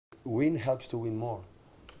win helps to win more.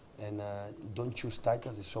 And don't choose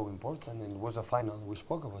titles is so important. And it was a final. We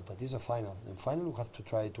spoke about that. It's a final. And final, we have to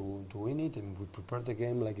try to win it. And we prepared the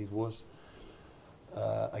game like it was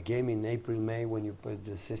a game in April, May, when you play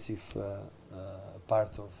the decisive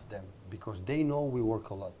part of them. Because they know we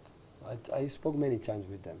work a lot. I spoke many times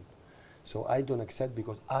with them. So I don't accept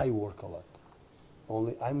because I work a lot.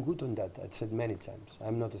 Only I'm good on that. I said many times.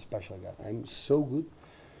 I'm not a special guy. I'm so good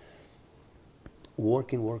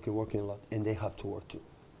working a lot. And they have to work too.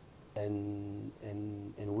 And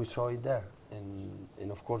we saw it there.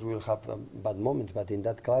 And of course we'll have bad moments, but in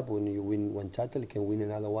that club, when you win one title, you can win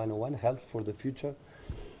another one helps for the future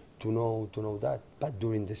to know that. But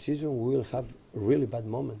during the season, we will have really bad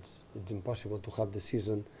moments. It's impossible to have the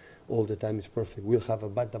season all the time is perfect. We'll have a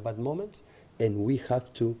bad moments, and we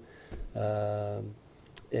have to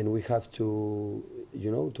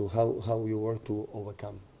you know, to how you work to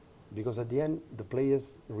overcome. Because at the end, the players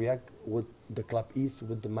react what the club is,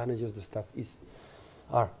 what the managers, the staff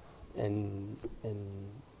are, and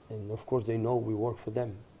of course they know we work for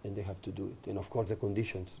them, and they have to do it. And of course the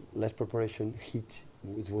conditions, less preparation, heat.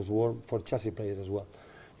 It was warm for Chelsea players as well.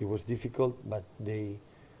 It was difficult, but they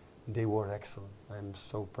were excellent. I'm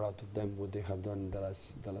so proud of them what they have done in the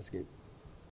last game.